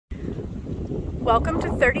Welcome to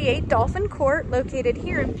 38 Dolphin Court, located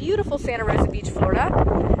here in beautiful Santa Rosa Beach,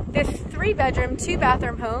 Florida. This 3-bedroom,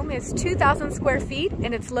 2-bathroom home is 2,000 square feet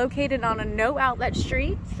and it's located on a no outlet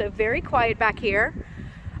street, so very quiet back here.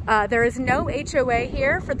 There is no HOA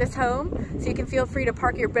here for this home, so you can feel free to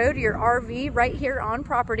park your boat or your RV right here on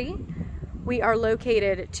property. We are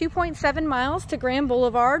located 2.7 miles to Grand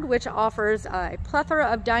Boulevard, which offers a plethora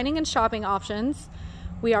of dining and shopping options.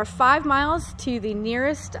 We are 5 miles to the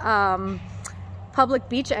nearest public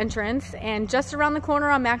beach entrance, and just around the corner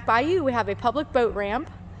on Mack Bayou we have a public boat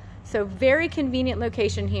ramp, so very convenient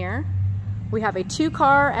location here. We have a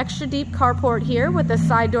 2-car extra deep carport here with a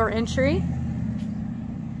side door entry.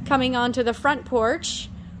 Coming onto the front porch,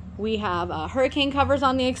 we have hurricane covers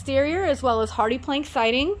on the exterior as well as hardy plank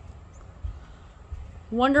siding.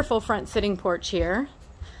 Wonderful front sitting porch here.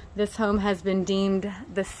 This home has been deemed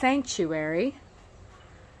the sanctuary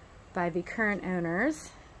by the current owners.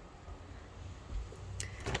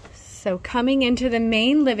 So coming into the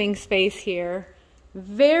main living space here,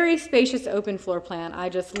 very spacious open floor plan. I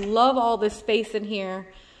just love all this space in here.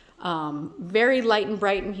 Very light and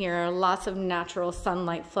bright in here. Lots of natural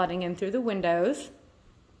sunlight flooding in through the windows.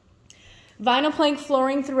 Vinyl plank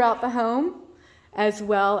flooring throughout the home, as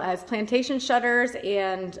well as plantation shutters,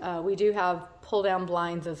 and we do have pull-down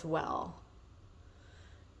blinds as well.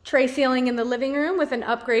 Tray ceiling in the living room with an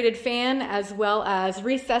upgraded fan, as well as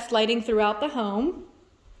recessed lighting throughout the home.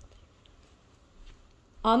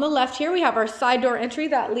 On the left here, we have our side door entry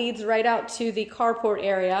that leads right out to the carport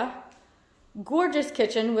area. Gorgeous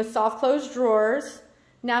kitchen with soft closed drawers,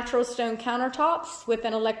 natural stone countertops with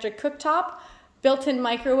an electric cooktop, built-in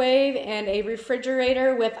microwave, and a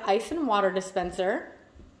refrigerator with ice and water dispenser.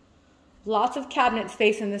 Lots of cabinet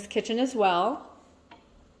space in this kitchen as well.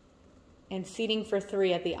 And seating for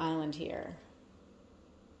 3 at the island here.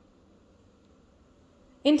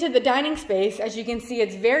 Into the dining space, as you can see,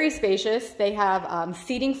 it's very spacious. They have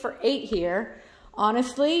seating for 8 here.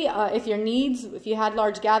 Honestly, if you had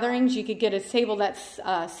large gatherings, you could get a table that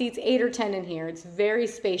seats 8 or 10 in here. It's very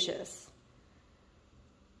spacious.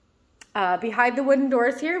 Behind the wooden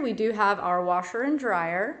doors here, we do have our washer and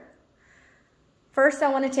dryer. First, I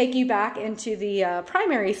want to take you back into the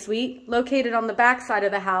primary suite, located on the back side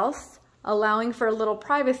of the house, allowing for a little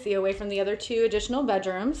privacy away from the other 2 additional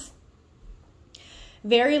bedrooms.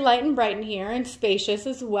 Very light and bright in here and spacious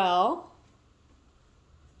as well.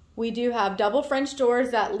 We do have double French doors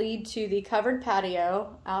that lead to the covered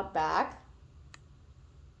patio out back.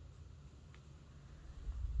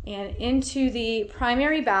 And into the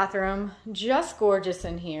primary bathroom, just gorgeous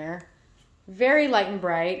in here. Very light and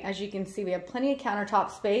bright. As you can see, we have plenty of countertop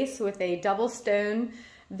space with a double stone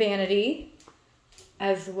vanity,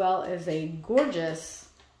 as well as a gorgeous,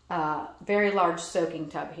 very large soaking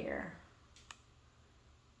tub here.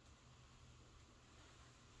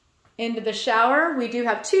 Into the shower, we do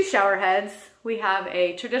have 2 shower heads. We have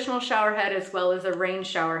a traditional shower head as well as a rain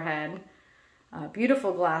shower head.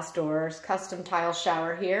 Beautiful glass doors, custom tile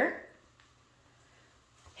shower here.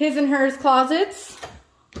 His and hers closets,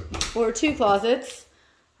 or 2 closets.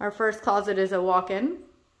 Our first closet is a walk-in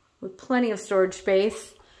with plenty of storage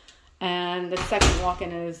space, and the second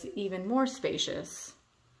walk-in is even more spacious.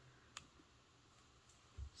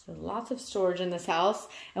 So lots of storage in this house.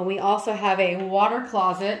 And we also have a water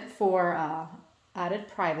closet for added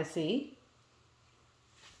privacy.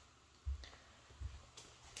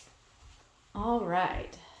 All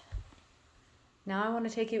right. Now I want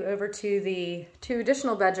to take you over to the 2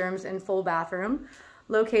 additional bedrooms and full bathroom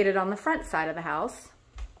located on the front side of the house.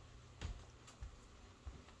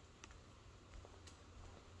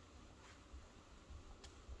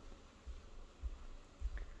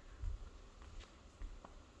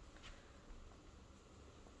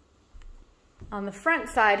 On the front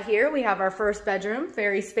side here, we have our first bedroom,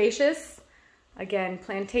 very spacious. Again,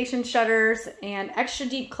 plantation shutters and extra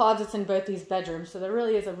deep closets in both these bedrooms. So there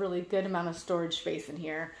really is a really good amount of storage space in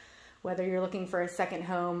here, whether you're looking for a second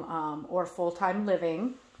home or full-time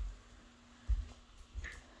living.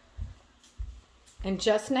 And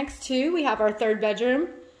just next to, we have our 3rd bedroom.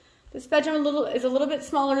 This bedroom is a little bit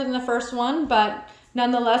smaller than the first one, but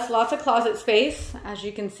nonetheless, lots of closet space. As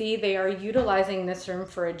you can see, they are utilizing this room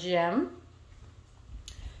for a gym.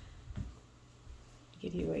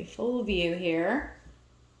 Give you a full view here.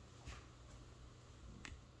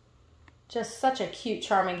 Just such a cute,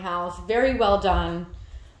 charming house. Very well done.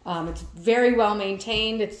 It's very well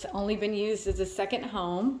maintained. It's only been used as a second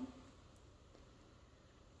home.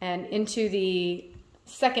 And into the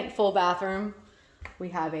second full bathroom, we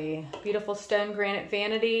have a beautiful stone granite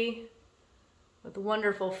vanity with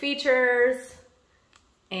wonderful features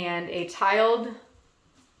and a tiled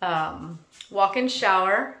walk-in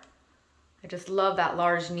shower. I just love that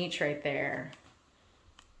large niche right there.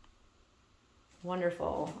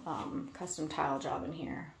 Wonderful custom tile job in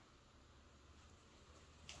here.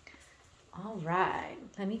 All right,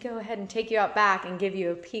 let me go ahead and take you out back and give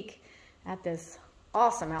you a peek at this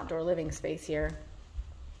awesome outdoor living space here.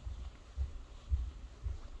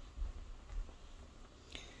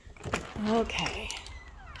 Okay,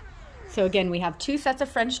 so again, we have two sets of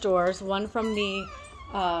French doors, one from the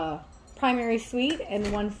primary suite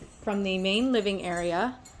and one from the main living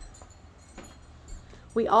area.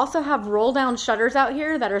 We also have roll down shutters out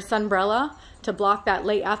here that are Sunbrella to block that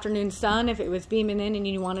late afternoon sun if it was beaming in and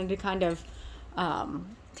you wanted to kind of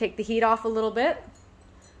take the heat off a little bit.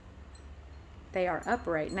 They are up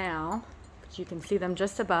right now, but you can see them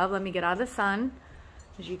just above. Let me get out of the sun.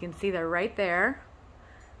 As you can see, they're right there.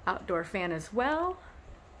 Outdoor fan as well.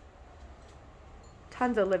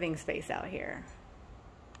 Tons of living space out here.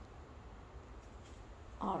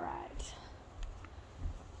 All right.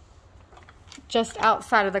 Just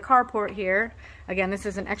outside of the carport here, again, this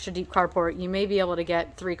is an extra deep carport. You may be able to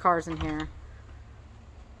get 3 cars in here.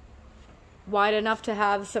 Wide enough to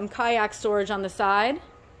have some kayak storage on the side.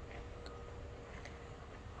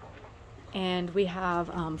 And we have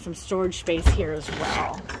some storage space here as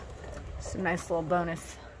well. It's a nice little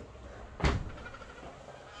bonus.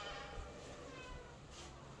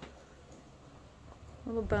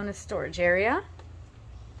 Little bonus storage area.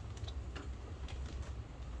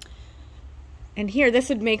 And here, this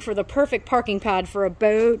would make for the perfect parking pad for a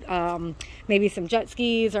boat, maybe some jet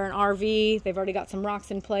skis or an RV. They've already got some rocks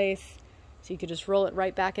in place, so you could just roll it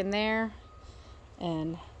right back in there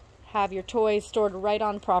and have your toys stored right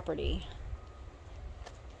on property.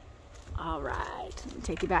 All right, let me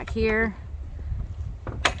take you back here.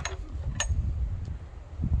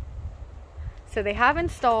 So they have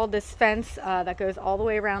installed this fence that goes all the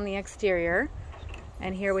way around the exterior.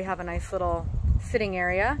 And here we have a nice little sitting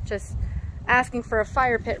area, just asking for a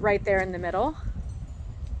fire pit right there in the middle.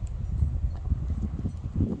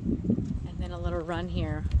 And then a little run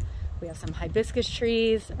here. We have some hibiscus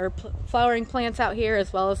trees or flowering plants out here,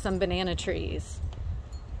 as well as some banana trees.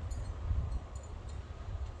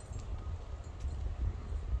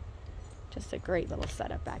 Just a great little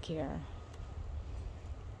setup back here.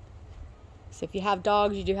 So if you have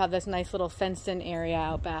dogs, you do have this nice little fenced-in area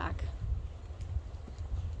out back.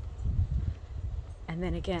 And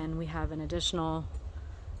then again, we have an additional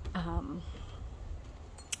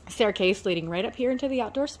staircase leading right up here into the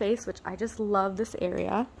outdoor space, which I just love this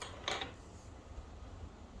area.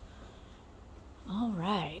 All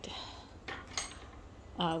right.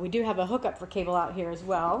 We do have a hookup for cable out here as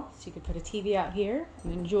well, so you could put a TV out here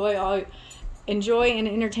and enjoy and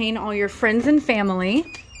entertain all your friends and family.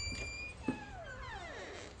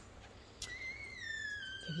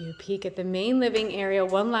 Give you a peek at the main living area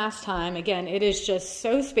one last time. Again, it is just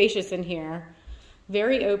so spacious in here.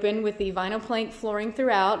 Very open with the vinyl plank flooring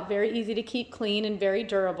throughout. Very easy to keep clean and very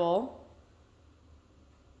durable.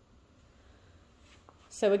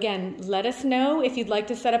 So again, let us know if you'd like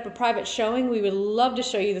to set up a private showing. We would love to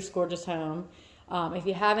show you this gorgeous home. If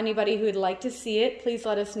you have anybody who would like to see it, please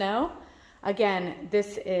let us know. Again,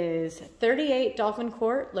 this is 38 Dolphin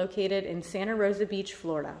Court, located in Santa Rosa Beach,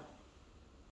 Florida.